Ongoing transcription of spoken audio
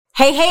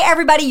Hey,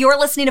 everybody, you're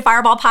listening to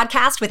Fireball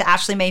Podcast with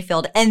Ashley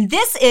Mayfield, and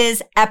this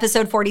is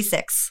episode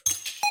 46.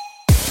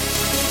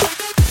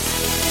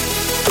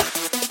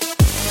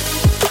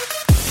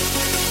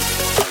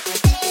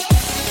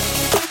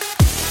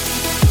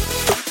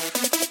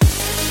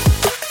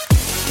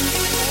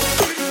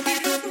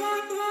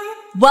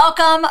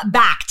 Welcome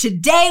back.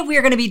 Today, we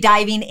are going to be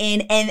diving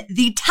in, and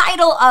the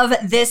title of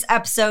this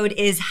episode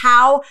is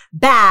How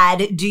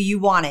Bad Do You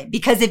Want It?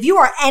 Because if you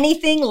are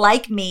anything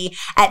like me,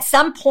 at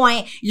some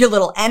point, your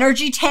little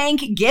energy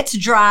tank gets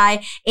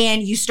dry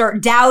and you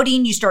start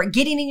doubting, you start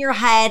getting in your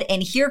head,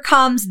 and here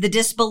comes the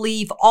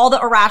disbelief, all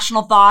the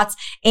irrational thoughts,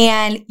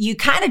 and you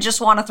kind of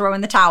just want to throw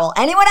in the towel.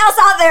 Anyone else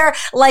out there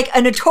like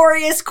a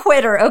notorious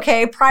quitter,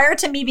 okay? Prior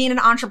to me being an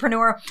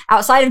entrepreneur,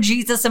 outside of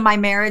Jesus and my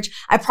marriage,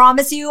 I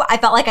promise you, I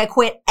felt like I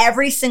quit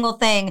every single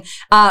thing.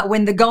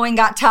 When the going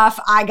got tough,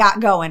 I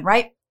got going,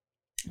 right?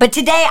 But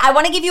today I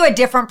want to give you a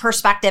different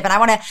perspective, and I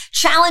want to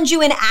challenge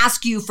you and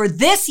ask you for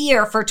this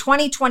year, for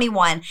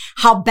 2021,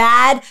 how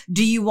bad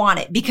do you want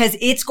it? Because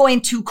it's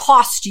going to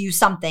cost you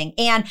something.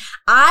 And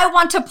I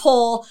want to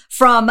pull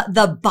from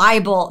the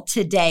Bible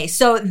today.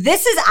 So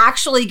this is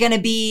actually going to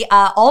be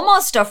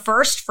almost a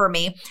first for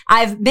me.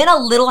 I've been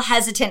a little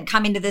hesitant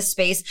coming to this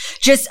space,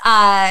 just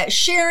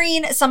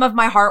sharing some of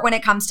my heart when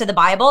it comes to the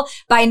Bible.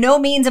 By no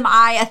means am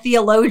I a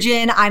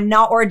theologian. I'm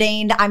not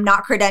ordained. I'm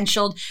not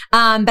credentialed.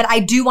 But I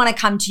do want to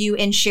come to you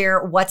and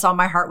share what's on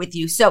my heart with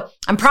you. So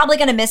I'm probably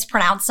going to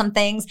mispronounce some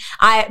things.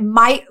 I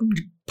might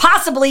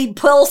possibly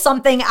pull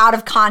something out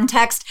of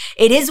context.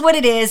 It is what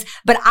it is,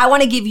 but I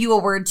want to give you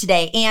a word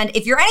today. And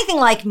if you're anything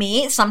like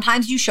me,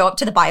 sometimes you show up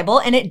to the Bible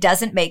and it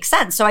doesn't make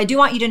sense. So I do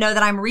want you to know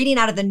that I'm reading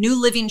out of the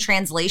New Living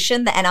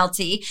Translation, the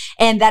NLT,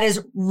 and that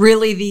is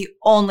really the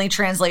only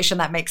translation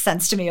that makes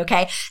sense to me,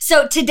 okay?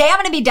 So today I'm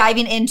going to be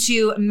diving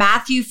into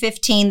Matthew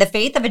 15, the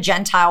faith of a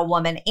Gentile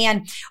woman.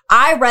 And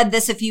I read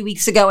this a few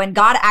weeks ago, and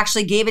God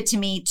actually gave it to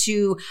me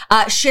to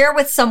share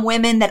with some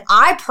women that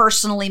I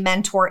personally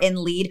mentor and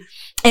lead,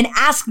 and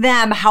ask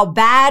them, how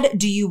bad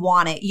do you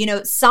want it? You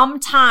know,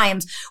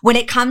 sometimes when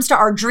it comes to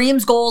our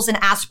dreams, goals, and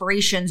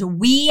aspirations,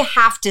 we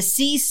have to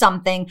see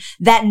something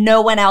that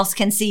no one else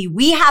can see.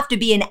 We have to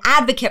be an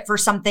advocate for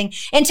something.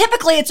 And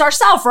typically it's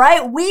ourselves,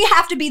 right? We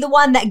have to be the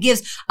one that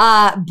gives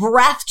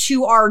breath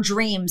to our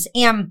dreams.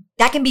 And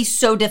that can be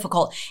so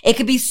difficult. It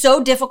could be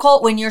so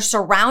difficult when you're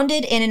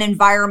surrounded in an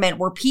environment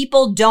where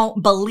people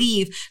don't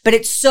believe, but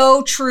it's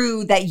so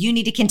true that you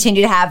need to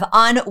continue to have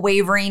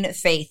unwavering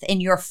faith.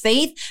 And your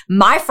faith,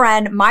 my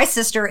friend, my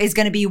sister, is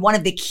going to be one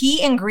of the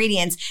key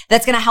ingredients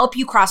that's going to help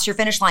you cross your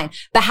finish line.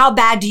 But how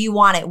bad do you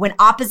want it? When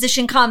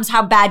opposition comes,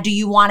 how bad do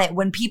you want it?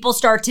 When people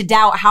start to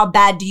doubt, how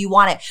bad do you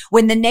want it?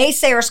 When the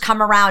naysayers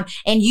come around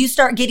and you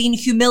start getting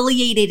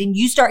humiliated and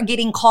you start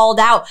getting called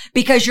out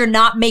because you're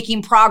not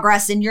making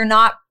progress and you're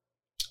not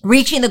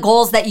reaching the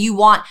goals that you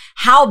want,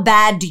 how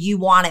bad do you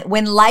want it?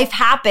 When life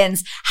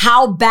happens,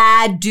 how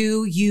bad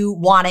do you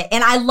want it?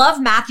 And I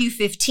love Matthew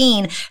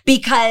 15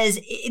 because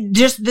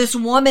just this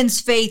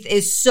woman's faith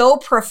is so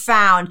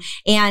profound,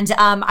 and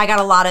I got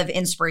a lot of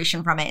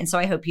inspiration from it, and so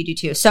I hope you do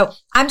too. So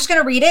I'm just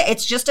going to read it.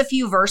 It's just a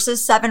few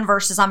verses, 7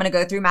 verses. I'm going to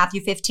go through Matthew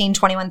 15,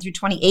 21 through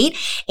 28,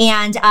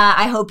 and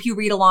I hope you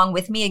read along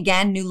with me.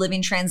 Again, New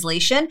Living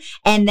Translation,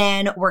 and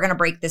then we're going to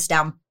break this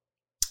down.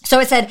 So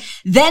it said,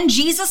 then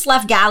Jesus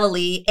left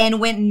Galilee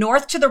and went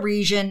north to the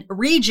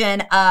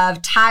region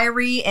of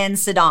Tyre and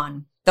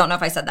Sidon. Don't know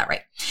if I said that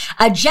right.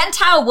 A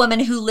Gentile woman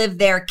who lived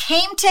there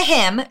came to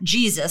him,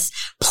 Jesus,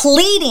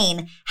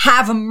 pleading,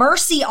 have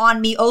mercy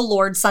on me, O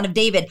Lord, son of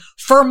David,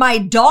 for my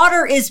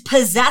daughter is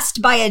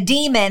possessed by a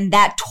demon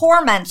that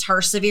torments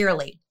her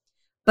severely.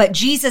 But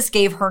Jesus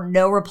gave her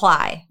no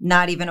reply,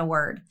 not even a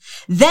word.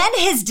 Then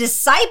his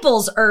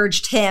disciples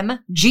urged him,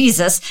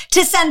 Jesus,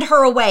 to send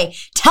her away.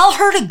 Tell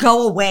her to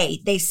go away,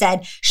 they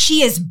said.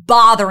 She is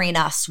bothering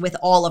us with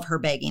all of her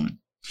begging.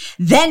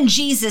 Then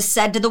Jesus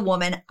said to the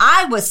woman,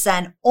 I was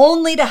sent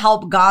only to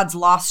help God's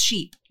lost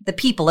sheep, the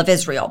people of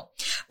Israel.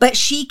 But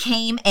she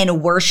came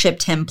and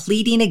worshiped him,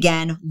 pleading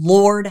again,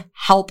 Lord,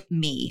 help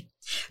me.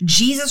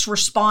 Jesus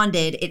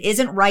responded, it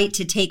isn't right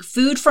to take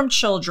food from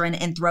children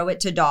and throw it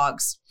to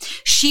dogs.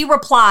 She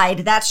replied,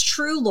 that's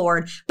true,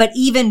 Lord, but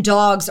even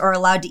dogs are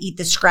allowed to eat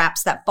the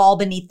scraps that fall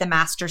beneath the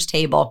master's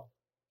table.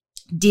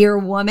 Dear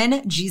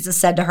woman, Jesus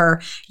said to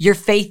her, your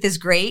faith is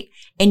great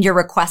and your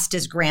request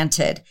is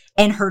granted.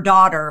 And her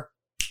daughter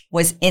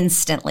was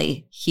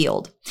instantly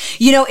healed.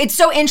 You know, it's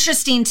so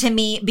interesting to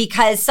me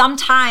because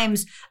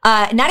sometimes,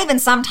 not even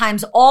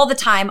sometimes, all the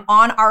time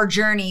on our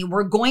journey,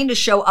 we're going to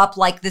show up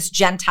like this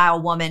Gentile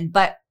woman,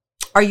 but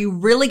are you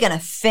really going to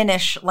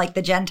finish like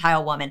the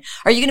Gentile woman?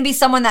 Are you going to be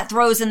someone that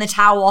throws in the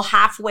towel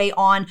halfway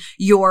on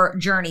your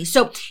journey?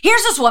 So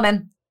here's this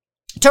woman.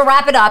 To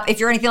wrap it up,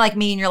 if you're anything like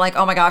me and you're like,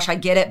 oh my gosh, I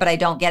get it, but I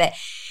don't get it.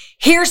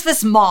 Here's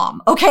this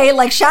mom, okay?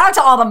 Like, shout out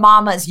to all the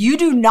mamas. You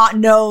do not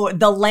know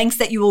the lengths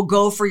that you will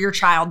go for your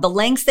child, the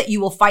lengths that you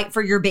will fight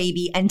for your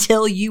baby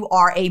until you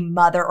are a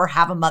mother or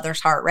have a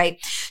mother's heart, right?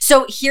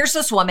 So here's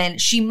this woman.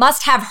 She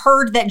must have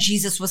heard that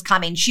Jesus was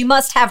coming. She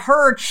must have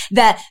heard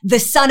that the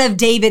Son of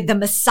David, the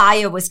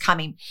Messiah, was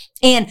coming.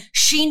 And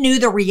she knew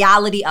the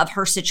reality of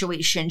her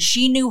situation.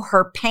 She knew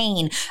her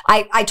pain.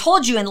 I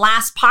told you in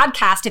last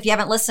podcast, if you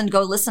haven't listened,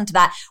 go listen to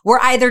that. We're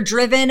either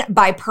driven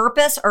by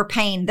purpose or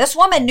pain. This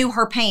woman knew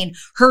her pain.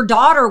 Her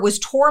daughter was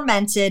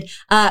tormented.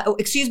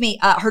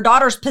 Her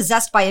daughter's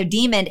possessed by a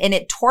demon and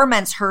it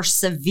torments her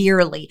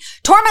severely.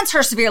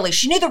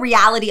 She knew the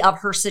reality of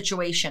her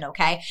situation.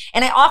 Okay.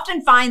 And I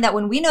often find that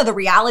when we know the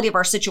reality of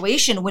our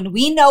situation, when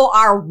we know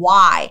our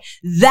why,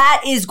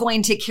 that is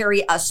going to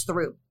carry us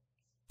through.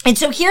 And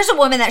so here's a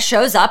woman that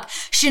shows up.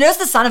 She knows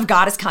the Son of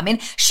God is coming.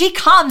 She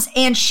comes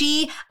and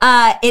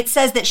it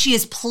says that she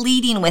is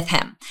pleading with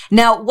him.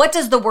 Now, what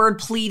does the word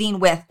pleading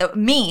with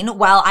mean?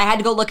 Well, I had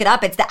to go look it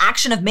up. It's the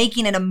action of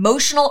making an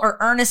emotional or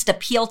earnest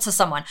appeal to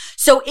someone.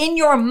 So in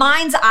your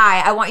mind's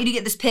eye, I want you to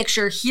get this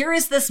picture. Here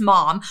is this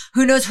mom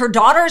who knows her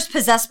daughter is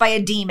possessed by a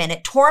demon.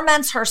 It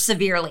torments her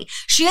severely.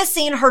 She has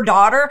seen her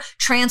daughter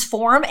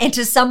transform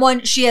into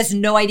someone she has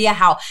no idea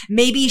how.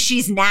 Maybe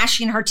she's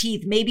gnashing her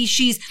teeth. Maybe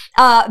she's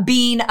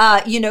being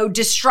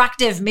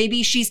destructive.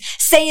 Maybe she's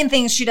saying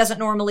things she doesn't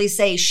normally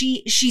say.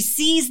 She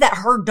sees that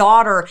her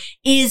daughter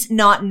is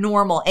not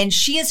normal and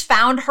she has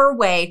found her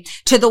way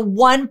to the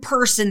one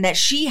person that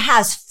she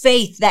has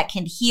faith that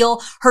can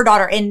heal her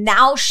daughter. And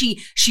now she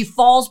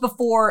falls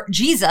before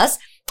Jesus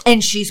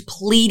and she's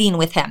pleading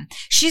with him.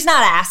 She's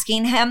not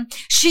asking him.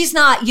 She's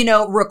not,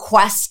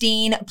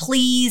 requesting,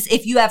 please,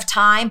 if you have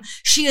time.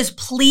 She is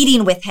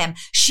pleading with him.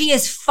 She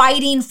is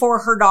fighting for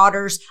her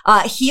daughter's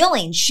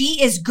healing. She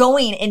is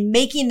going and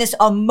making this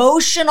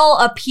emotional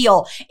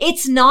appeal.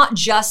 It's not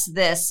just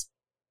this,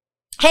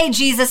 hey,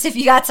 Jesus, if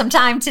you got some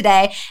time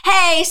today,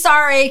 hey,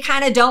 sorry,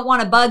 kind of don't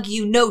want to bug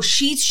you. No,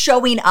 she's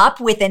showing up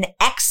with an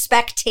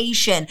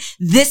expectation.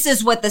 This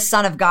is what the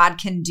Son of God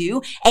can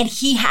do, and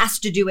he has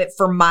to do it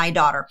for my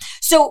daughter.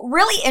 So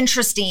really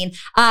interesting.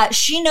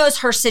 She knows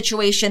her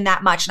situation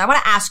that much. And I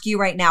want to ask you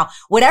right now,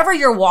 whatever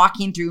you're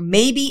walking through,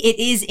 maybe it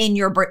is in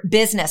your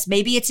business,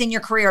 maybe it's in your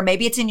career,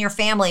 maybe it's in your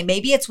family,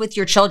 maybe it's with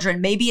your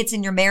children, maybe it's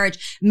in your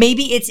marriage,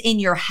 maybe it's in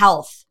your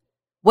health.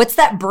 What's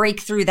that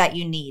breakthrough that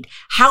you need?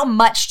 How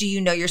much do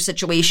you know your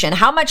situation?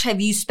 How much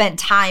have you spent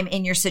time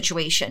in your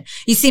situation?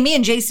 You see, me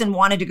and Jason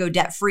wanted to go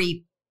debt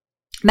free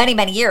many,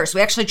 many years.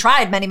 We actually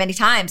tried many, many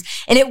times.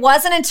 And it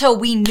wasn't until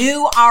we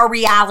knew our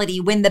reality,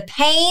 when the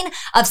pain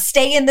of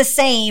staying the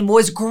same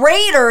was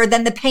greater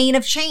than the pain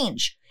of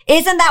change.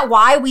 Isn't that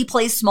why we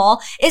play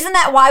small? Isn't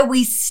that why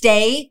we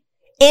stay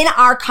in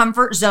our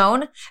comfort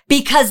zone?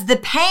 Because the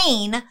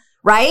pain,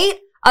 right,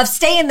 of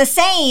staying the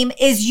same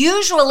is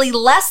usually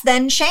less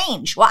than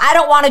change. Well, I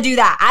don't want to do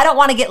that. I don't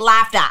want to get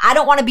laughed at. I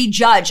don't want to be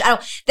judged.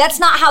 That's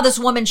not how this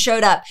woman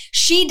showed up.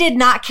 She did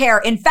not care.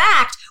 In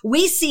fact,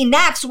 we see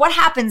next, what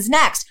happens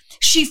next?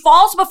 She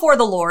falls before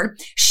the Lord.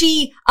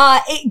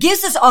 It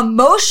gives this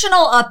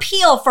emotional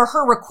appeal for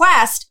her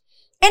request.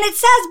 And it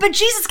says, but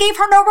Jesus gave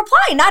her no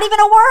reply, not even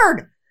a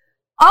word.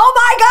 Oh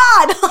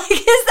my God. Like,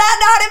 is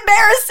that not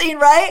embarrassing,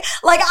 right?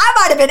 Like, I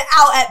might have been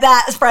out at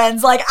that,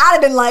 friends. Like, I'd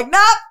have been like,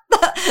 nope,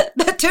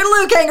 the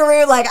toodaloo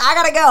kangaroo. Like, I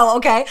gotta go.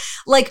 Okay.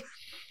 Like,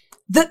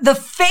 the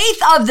faith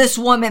of this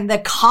woman, the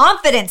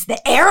confidence,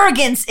 the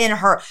arrogance in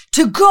her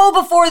to go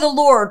before the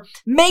Lord,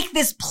 make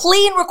this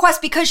pleading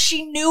request because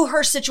she knew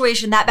her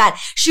situation that bad.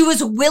 She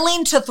was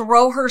willing to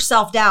throw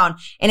herself down.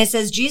 And it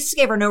says, Jesus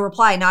gave her no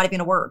reply, not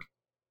even a word.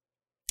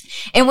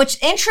 And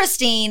what's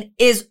interesting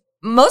is,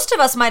 most of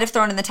us might have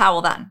thrown in the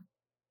towel then,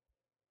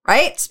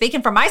 right?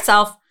 Speaking for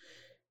myself,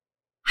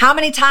 how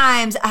many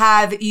times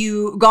have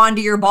you gone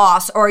to your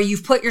boss or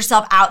you've put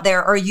yourself out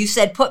there or you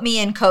said, put me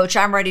in, coach,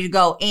 I'm ready to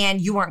go,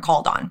 and you weren't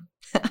called on?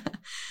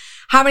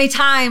 How many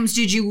times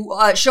did you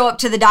show up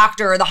to the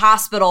doctor or the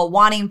hospital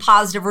wanting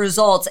positive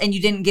results and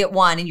you didn't get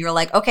one and you're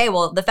like, okay,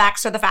 well, the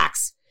facts are the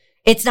facts.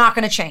 It's not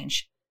going to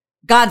change.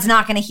 God's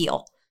not going to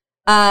heal.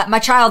 My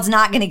child's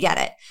not going to get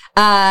it.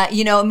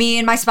 Me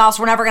and my spouse,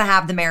 we're never going to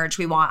have the marriage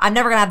we want. I'm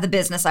never going to have the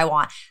business I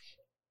want.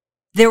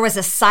 There was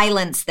a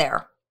silence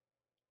there.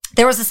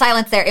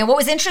 And what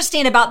was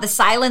interesting about the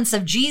silence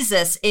of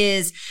Jesus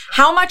is,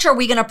 how much are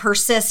we going to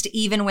persist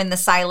even when the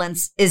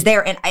silence is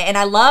there? And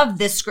I love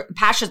this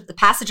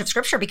passage of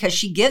scripture because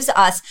she gives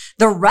us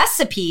the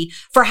recipe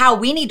for how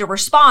we need to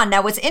respond.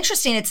 Now, what's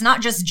interesting, it's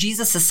not just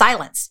Jesus'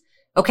 silence.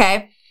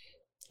 Okay.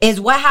 Is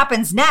what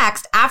happens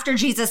next after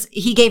Jesus,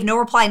 he gave no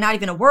reply, not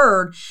even a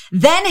word.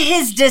 Then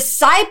his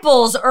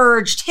disciples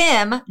urged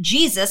him,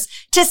 Jesus,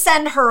 to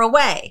send her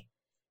away.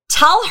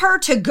 Tell her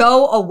to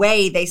go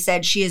away, they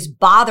said. She is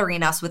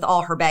bothering us with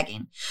all her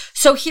begging.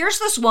 So here's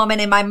this woman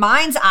in my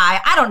mind's eye.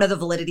 I don't know the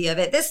validity of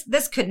it.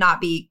 This could not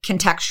be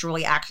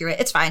contextually accurate.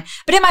 It's fine.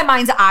 But in my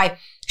mind's eye,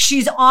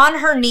 she's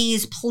on her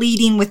knees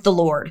pleading with the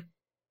Lord.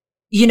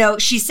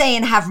 she's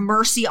saying, have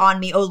mercy on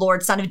me, O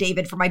Lord, son of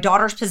David, for my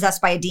daughter's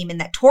possessed by a demon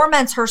that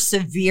torments her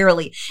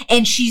severely.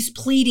 And she's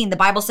pleading. The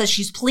Bible says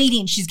she's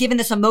pleading. She's giving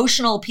this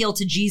emotional appeal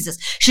to Jesus.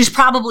 She's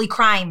probably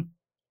crying.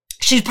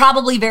 She's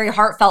probably very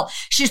heartfelt.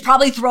 She's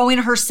probably throwing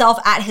herself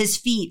at his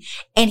feet,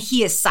 and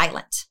he is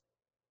silent.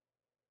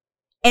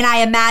 And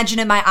I imagine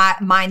in my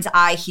mind's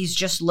eye, he's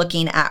just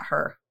looking at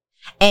her.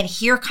 And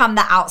here come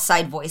the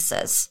outside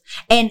voices.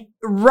 And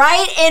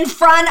right in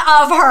front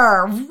of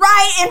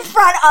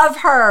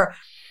her,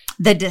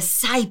 the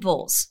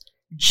disciples,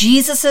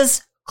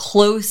 Jesus's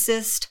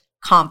closest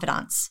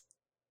confidants,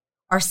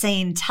 are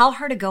saying, tell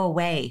her to go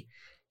away.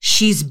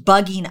 She's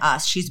bugging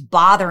us. She's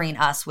bothering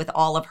us with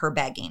all of her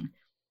begging.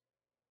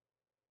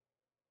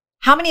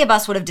 How many of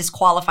us would have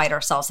disqualified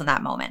ourselves in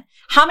that moment?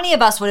 How many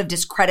of us would have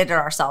discredited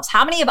ourselves?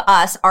 How many of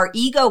us, our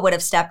ego would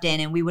have stepped in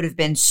and we would have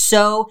been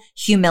so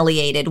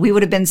humiliated? We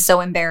would have been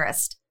so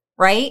embarrassed,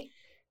 right?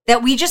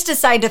 That we just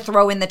decide to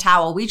throw in the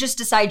towel. We just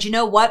decide, you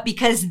know what?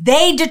 Because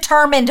they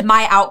determined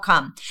my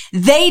outcome.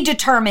 They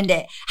determined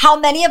it. How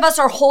many of us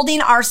are holding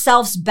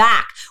ourselves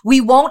back? We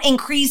won't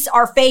increase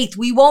our faith.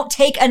 We won't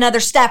take another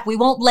step. We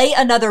won't lay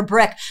another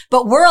brick,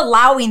 but we're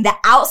allowing the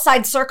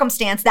outside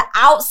circumstance, the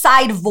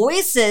outside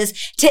voices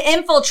to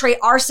infiltrate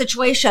our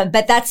situation.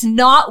 But that's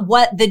not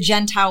what the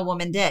Gentile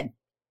woman did.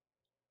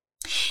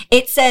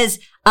 It says,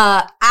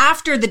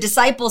 after the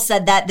disciples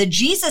said that,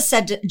 Jesus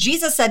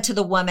said to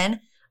the woman,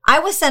 I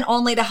was sent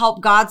only to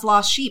help God's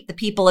lost sheep, the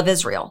people of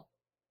Israel.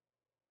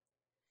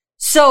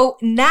 So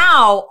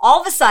now,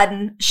 all of a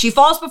sudden, she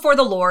falls before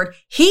the Lord.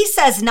 He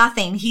says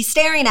nothing. He's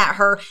staring at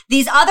her.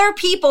 These other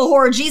people who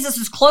are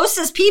Jesus's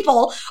closest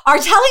people are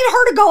telling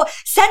her to go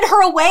send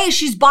her away.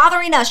 She's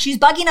bothering us. She's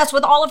bugging us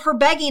with all of her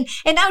begging.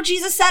 And now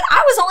Jesus said,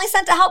 I was only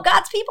sent to help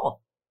God's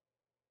people.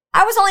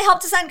 I was only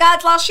helped to send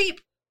God's lost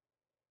sheep,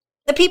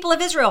 the people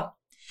of Israel.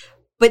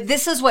 But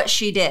this is what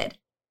she did.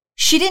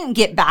 She didn't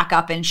get back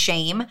up in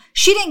shame.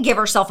 She didn't give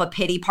herself a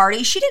pity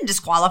party. She didn't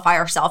disqualify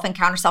herself and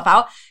count herself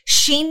out.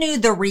 She knew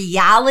the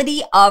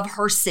reality of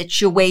her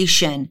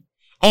situation,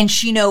 and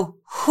she knew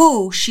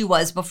who she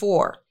was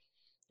before.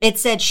 It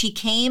said she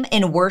came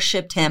and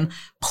worshiped him,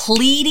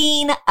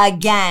 pleading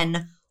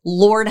again,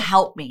 Lord,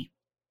 help me.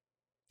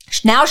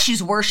 Now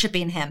she's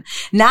worshiping him.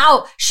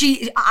 Now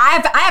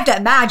I have to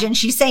imagine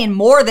she's saying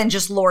more than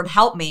just, Lord,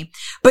 help me,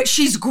 but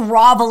she's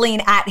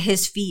groveling at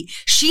his feet.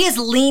 She is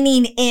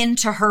leaning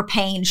into her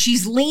pain.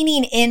 She's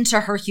leaning into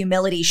her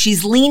humility.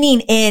 She's leaning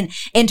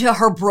into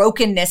her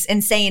brokenness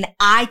and saying,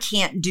 I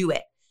can't do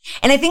it.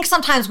 And I think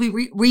sometimes we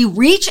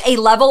reach a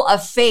level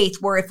of faith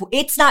where if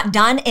it's not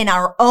done in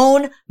our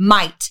own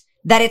might,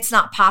 that it's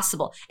not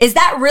possible. Is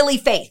that really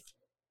faith?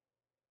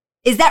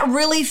 Is that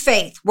really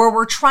faith where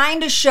we're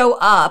trying to show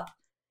up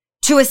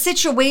to a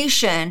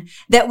situation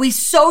that we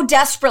so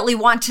desperately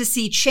want to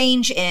see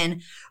change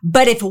in,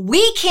 but if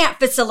we can't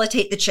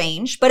facilitate the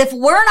change, but if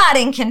we're not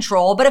in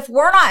control, but if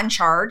we're not in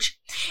charge,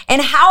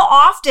 and how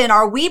often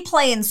are we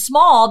playing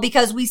small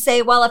because we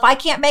say, well, if I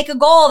can't make a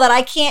goal that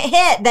I can't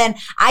hit, then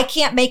I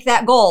can't make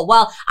that goal.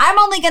 Well, I'm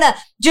only going to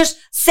just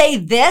say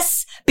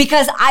this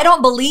because I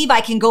don't believe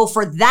I can go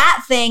for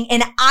that thing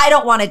and I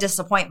don't want to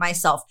disappoint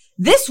myself.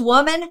 This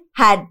woman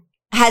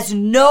has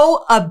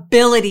no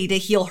ability to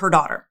heal her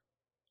daughter.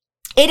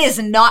 It is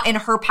not in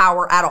her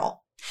power at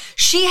all.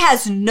 She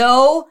has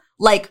no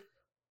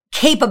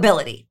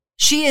capability.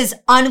 She is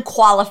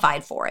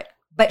unqualified for it,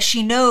 but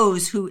she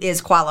knows who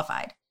is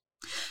qualified.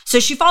 So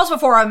she falls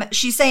before him.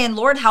 She's saying,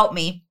 Lord, help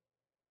me.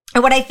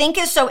 And what I think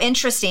is so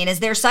interesting is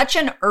there's such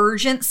an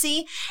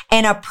urgency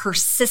and a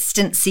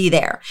persistency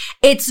there.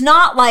 It's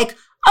not like,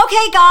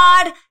 okay,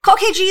 God,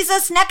 okay,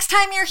 Jesus, next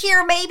time you're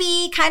here,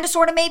 maybe, kind of,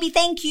 sort of, maybe,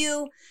 thank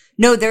you.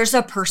 No, there's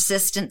a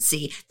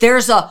persistency.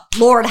 There's a,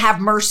 Lord, have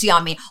mercy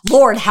on me.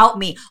 Lord, help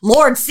me.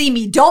 Lord, see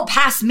me. Don't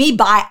pass me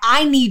by.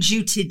 I need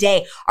you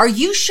today. Are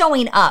you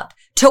showing up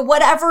to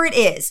whatever it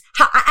is?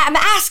 I'm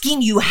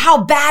asking you,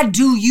 how bad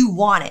do you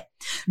want it?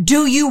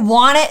 Do you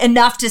want it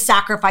enough to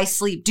sacrifice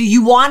sleep? Do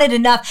you want it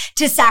enough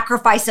to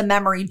sacrifice a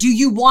memory? Do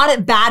you want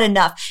it bad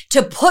enough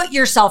to put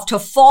yourself, to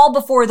fall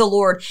before the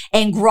Lord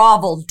and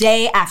grovel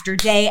day after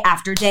day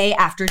after day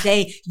after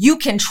day? You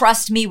can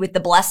trust me with the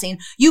blessing.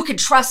 You can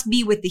trust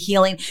me with the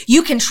healing.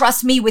 You can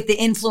trust me with the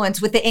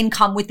influence, with the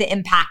income, with the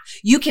impact.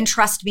 You can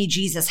trust me,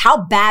 Jesus. How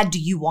bad do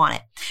you want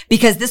it?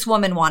 Because this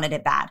woman wanted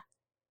it bad.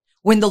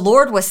 When the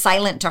Lord was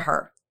silent to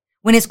her,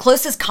 when his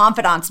closest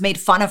confidants made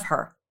fun of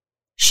her,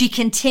 she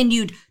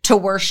continued to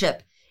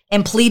worship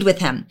and plead with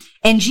him.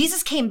 And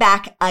Jesus came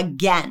back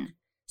again.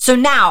 So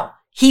now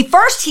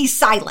he's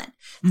silent.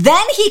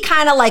 Then he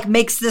kind of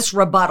makes this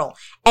rebuttal.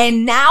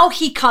 And now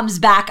he comes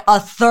back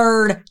a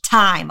third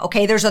time.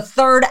 Okay. There's a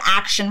third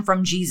action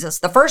from Jesus.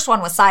 The first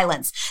one was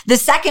silence. The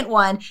second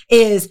one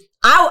is,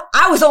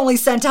 I was only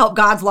sent to help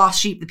God's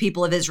lost sheep, the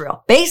people of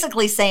Israel.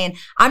 Basically saying,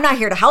 I'm not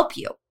here to help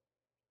you.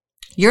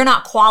 You're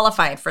not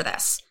qualified for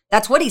this.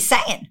 That's what he's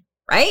saying,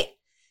 right?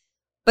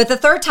 But the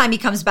third time he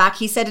comes back,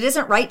 he said, it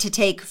isn't right to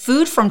take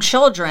food from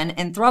children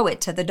and throw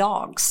it to the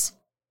dogs.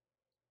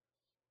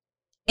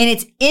 And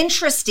it's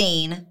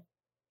interesting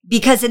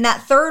Because in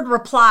that third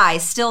reply,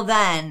 still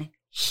then,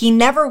 he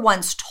never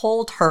once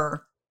told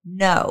her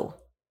no.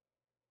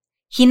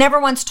 He never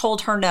once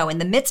told her no. In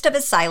the midst of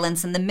his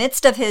silence, in the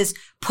midst of his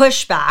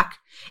pushback,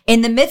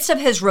 in the midst of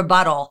his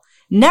rebuttal,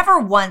 never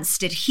once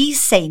did he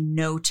say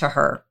no to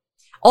her.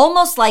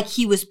 Almost like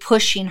he was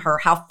pushing her.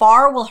 How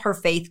far will her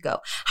faith go?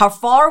 How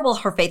far will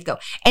her faith go?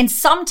 And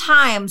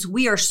sometimes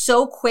we are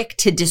so quick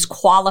to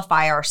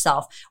disqualify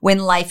ourselves when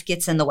life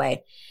gets in the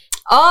way.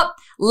 Oh,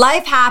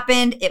 life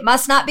happened. It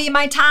must not be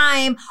my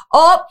time.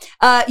 Oh,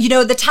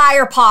 the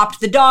tire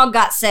popped. The dog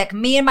got sick.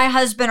 Me and my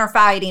husband are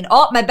fighting.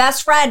 Oh, my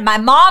best friend, my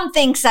mom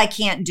thinks I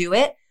can't do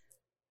it.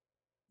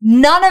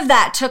 None of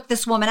that took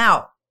this woman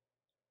out.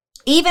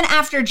 Even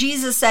after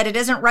Jesus said it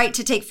isn't right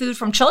to take food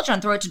from children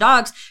and throw it to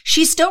dogs,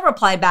 she still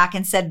replied back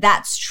and said,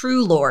 "That's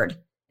true, Lord."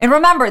 And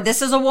remember,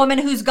 this is a woman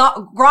who's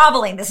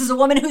groveling. This is a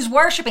woman who's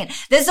worshiping.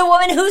 This is a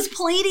woman who's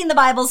pleading, the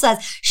Bible says.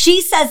 She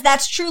says,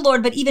 "That's true,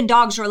 Lord," but even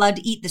dogs are allowed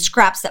to eat the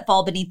scraps that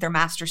fall beneath their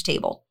master's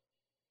table.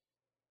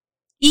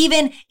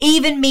 Even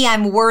me,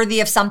 I'm worthy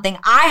of something.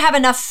 I have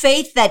enough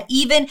faith that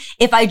even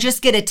if I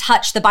just get a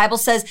touch, the Bible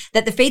says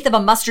that the faith of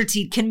a mustard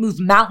seed can move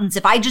mountains.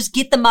 If I just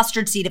get the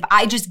mustard seed, if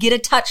I just get a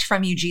touch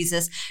from you,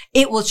 Jesus,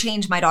 it will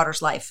change my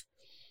daughter's life.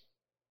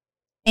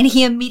 And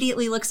he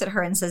immediately looks at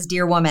her and says,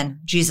 "Dear woman,"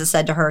 Jesus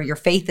said to her, "your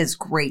faith is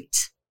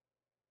great.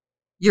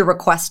 Your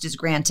request is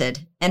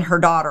granted." And her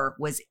daughter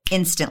was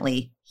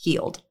instantly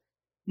healed.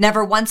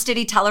 Never once did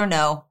he tell her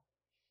no.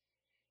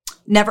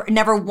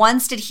 Never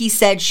once did he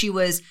said she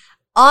was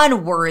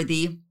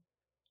unworthy.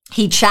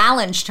 He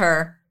challenged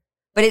her,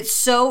 but it's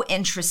so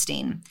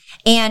interesting.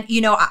 And,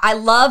 I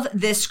love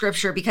this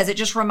scripture because it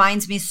just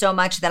reminds me so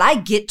much that I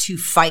get to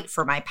fight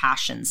for my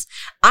passions.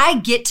 I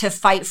get to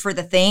fight for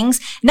the things,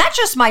 not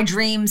just my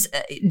dreams,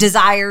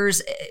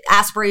 desires,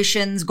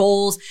 aspirations,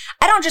 goals.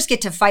 I don't just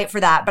get to fight for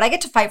that, but I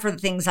get to fight for the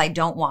things I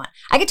don't want.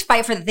 I get to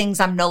fight for the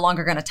things I'm no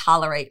longer going to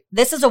tolerate.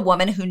 This is a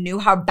woman who knew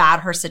how bad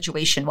her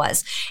situation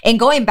was. And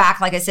going back,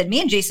 like I said, me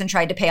and Jason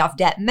tried to pay off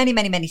debt many,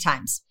 many, many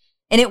times.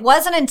 And it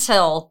wasn't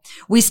until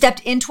we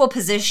stepped into a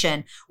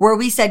position where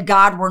we said,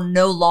 "God, we're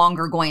no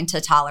longer going to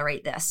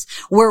tolerate this,"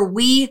 where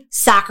we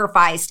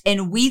sacrificed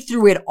and we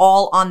threw it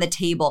all on the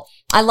table.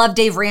 I love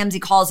Dave Ramsey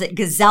calls it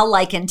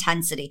gazelle-like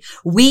intensity.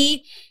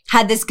 We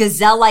had this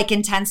gazelle-like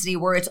intensity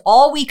where it's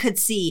all we could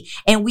see,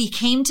 and we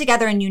came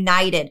together and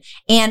united.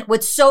 And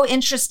what's so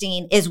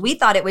interesting is we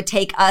thought it would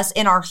take us,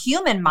 in our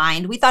human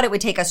mind, we thought it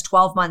would take us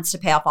 12 months to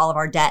pay off all of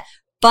our debt.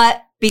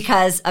 But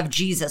because of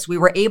Jesus, we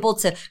were able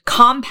to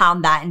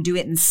compound that and do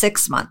it in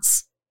 6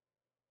 months.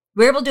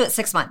 We were able to do it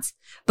 6 months.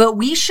 But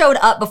we showed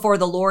up before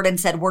the Lord and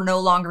said, we're no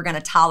longer going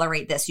to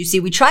tolerate this. You see,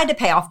 we tried to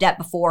pay off debt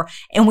before,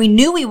 and we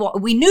knew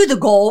the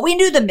goal, we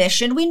knew the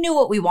mission, we knew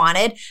what we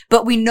wanted,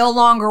 but we no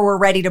longer were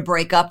ready to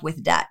break up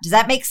with debt. Does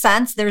that make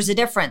sense? There's a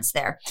difference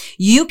there.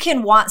 You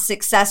can want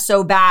success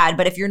so bad,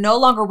 but if you're no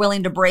longer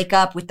willing to break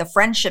up with the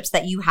friendships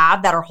that you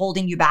have that are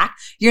holding you back,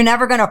 you're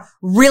never going to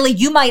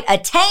you might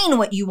attain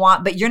what you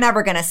want, but you're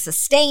never going to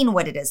sustain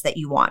what it is that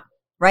you want.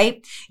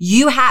 Right?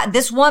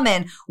 This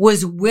woman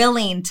was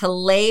willing to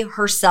lay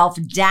herself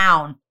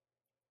down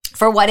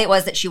for what it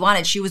was that she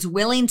wanted. She was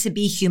willing to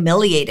be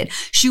humiliated.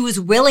 She was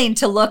willing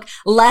to look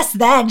less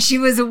than. She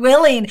was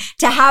willing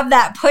to have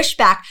that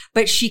pushback,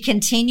 but she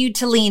continued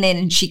to lean in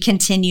and she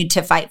continued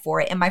to fight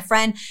for it. And my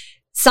friend,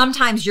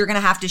 sometimes you're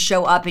going to have to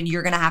show up and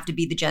you're going to have to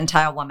be the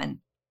Gentile woman.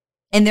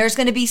 And there's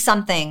going to be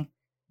something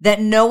that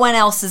no one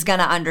else is going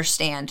to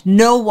understand.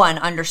 No one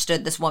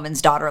understood this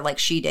woman's daughter like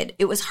she did.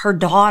 It was her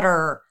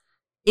daughter.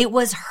 It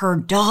was her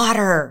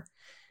daughter.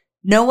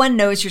 No one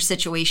knows your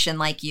situation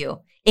like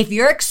you. If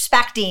you're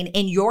expecting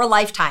in your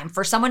lifetime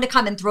for someone to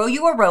come and throw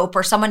you a rope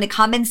or someone to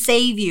come and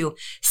save you,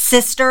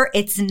 sister,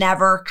 it's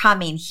never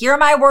coming. Hear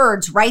my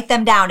words, write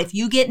them down. If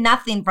you get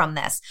nothing from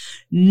this,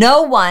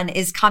 no one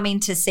is coming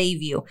to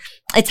save you.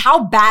 It's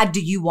how bad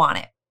do you want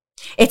it?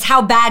 It's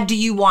how bad do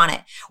you want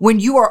it? When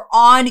you are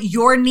on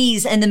your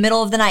knees in the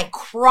middle of the night,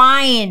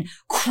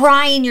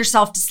 crying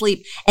yourself to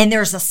sleep, and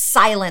there's a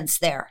silence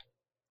there.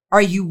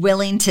 Are you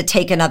willing to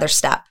take another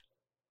step?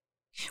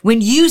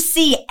 When you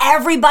see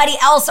everybody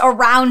else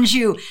around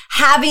you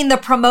having the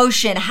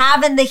promotion,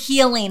 having the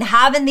healing,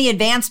 having the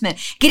advancement,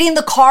 getting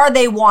the car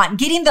they want,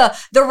 getting the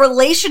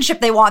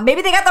relationship they want.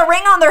 Maybe they got the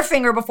ring on their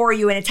finger before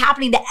you and it's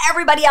happening to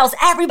everybody else.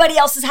 Everybody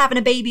else is having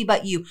a baby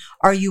but you.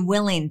 Are you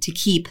willing to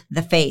keep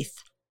the faith?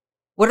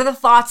 What are the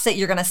thoughts that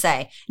you're going to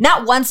say?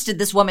 Not once did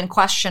this woman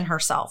question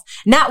herself.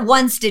 Not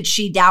once did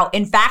she doubt.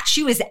 In fact,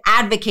 she was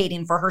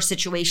advocating for her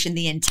situation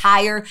the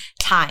entire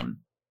time.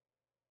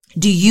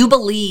 Do you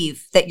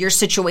believe that your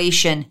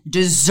situation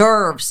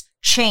deserves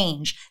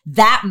change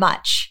that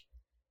much?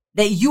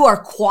 That you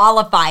are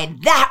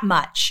qualified that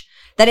much?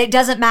 That it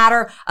doesn't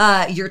matter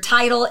your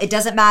title, it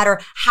doesn't matter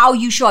how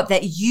you show up,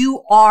 that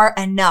you are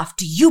enough.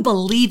 Do you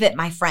believe it,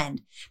 my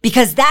friend?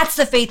 Because that's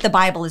the faith the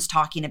Bible is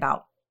talking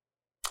about.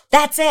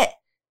 That's it.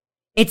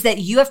 It's that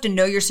you have to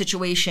know your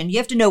situation. You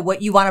have to know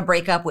what you want to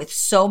break up with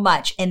so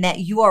much, and that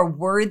you are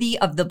worthy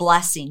of the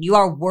blessing. You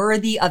are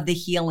worthy of the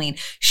healing.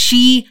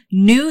 She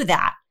knew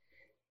that.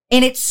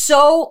 And it's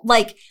so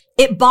like,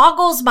 it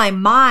boggles my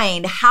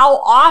mind how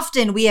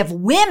often we have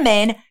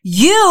women,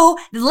 you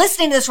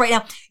listening to this right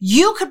now,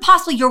 you could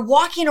possibly, you're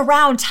walking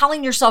around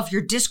telling yourself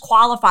you're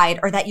disqualified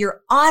or that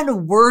you're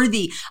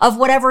unworthy of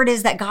whatever it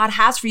is that God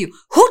has for you.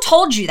 Who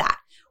told you that?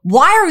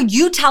 Why are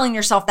you telling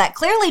yourself that?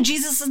 Clearly,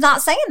 Jesus is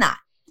not saying that.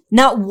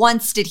 Not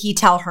once did he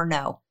tell her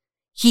no.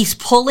 He's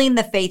pulling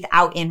the faith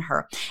out in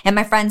her. And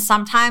my friends,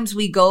 sometimes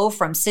we go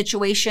from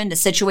situation to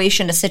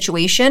situation to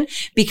situation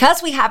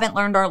because we haven't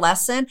learned our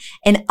lesson.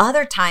 And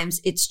other times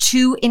it's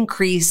to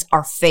increase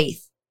our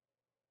faith.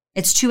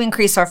 It's to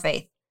increase our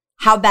faith.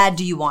 How bad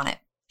do you want it?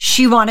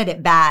 She wanted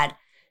it bad.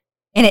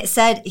 And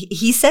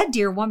he said,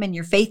 dear woman,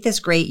 your faith is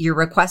great. Your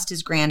request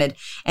is granted.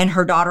 And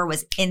her daughter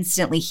was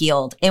instantly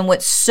healed. And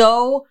what's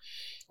so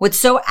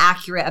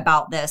accurate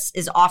about this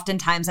is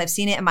oftentimes I've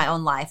seen it in my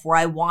own life where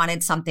I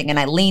wanted something and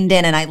I leaned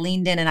in and I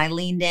leaned in and I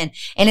leaned in.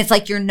 And it's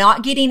like you're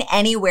not getting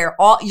anywhere.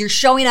 You're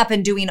showing up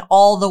and doing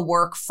all the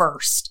work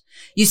first.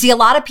 You see, a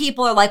lot of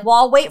people are like, well,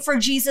 I'll wait for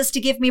Jesus to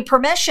give me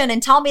permission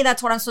and tell me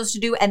that's what I'm supposed to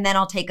do, and then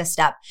I'll take a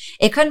step.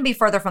 It couldn't be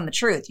further from the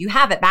truth. You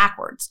have it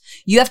backwards.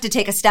 You have to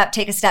take a step,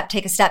 take a step,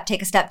 take a step,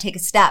 take a step, take a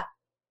step.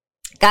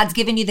 God's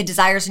given you the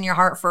desires in your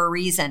heart for a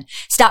reason.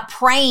 Stop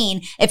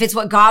praying if it's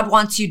what God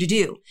wants you to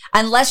do.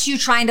 Unless you're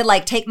trying to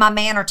like take my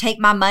man or take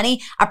my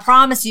money, I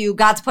promise you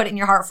God's put it in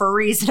your heart for a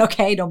reason.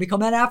 Okay. Don't be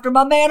coming after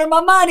my man or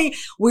my money.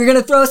 We're going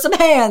to throw some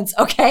hands.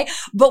 Okay.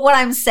 But what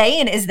I'm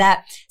saying is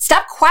that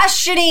stop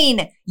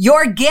questioning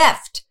your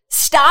gift.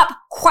 Stop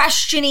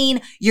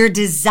questioning your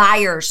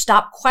desires.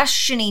 Stop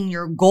questioning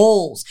your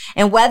goals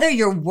and whether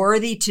you're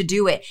worthy to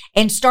do it,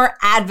 and start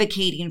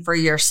advocating for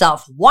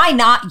yourself. Why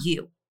not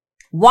you?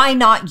 Why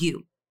not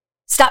you?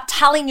 Stop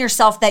telling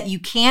yourself that you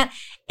can't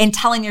and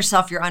telling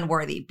yourself you're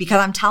unworthy. Because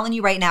I'm telling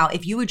you right now,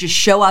 if you would just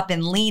show up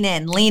and lean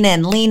in, lean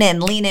in, lean in,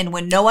 lean in.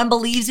 When no one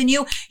believes in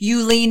you,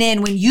 you lean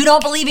in. When you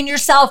don't believe in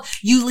yourself,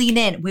 you lean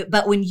in.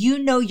 But when you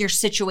know your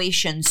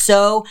situation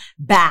so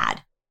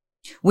bad,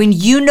 when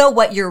you know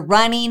what you're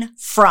running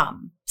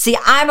from. See,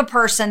 I'm a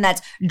person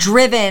that's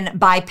driven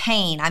by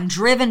pain. I'm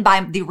driven by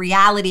the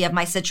reality of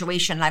my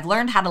situation. And I've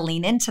learned how to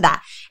lean into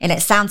that. And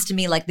it sounds to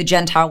me like the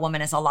Gentile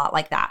woman is a lot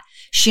like that.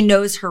 She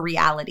knows her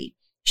reality.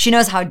 She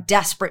knows how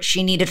desperate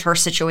she needed her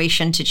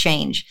situation to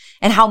change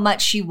and how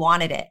much she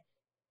wanted it.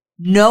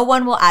 No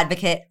one will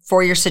advocate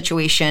for your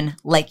situation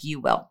like you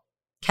will.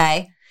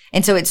 Okay.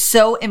 And so it's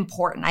so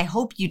important. I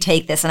hope you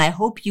take this and I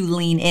hope you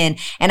lean in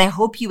and I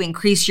hope you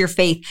increase your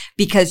faith,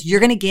 because you're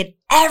going to get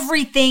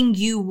everything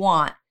you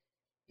want.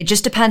 It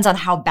just depends on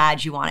how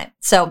bad you want it.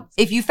 So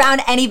if you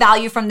found any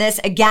value from this,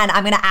 again,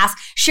 I'm going to ask,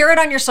 share it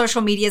on your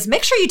social medias.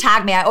 Make sure you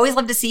tag me. I always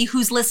love to see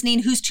who's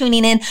listening, who's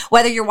tuning in,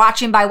 whether you're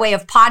watching by way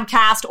of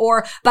podcast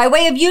or by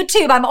way of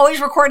YouTube. I'm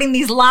always recording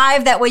these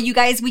live. That way you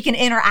guys, we can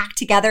interact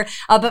together.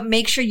 But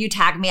make sure you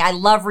tag me. I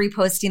love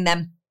reposting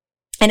them.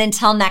 And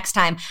until next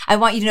time, I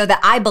want you to know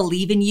that I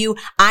believe in you.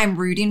 I'm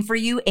rooting for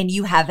you, and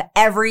you have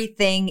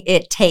everything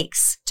it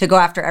takes to go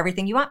after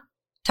everything you want.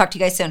 Talk to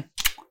you guys soon.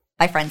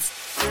 Bye,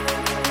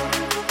 friends.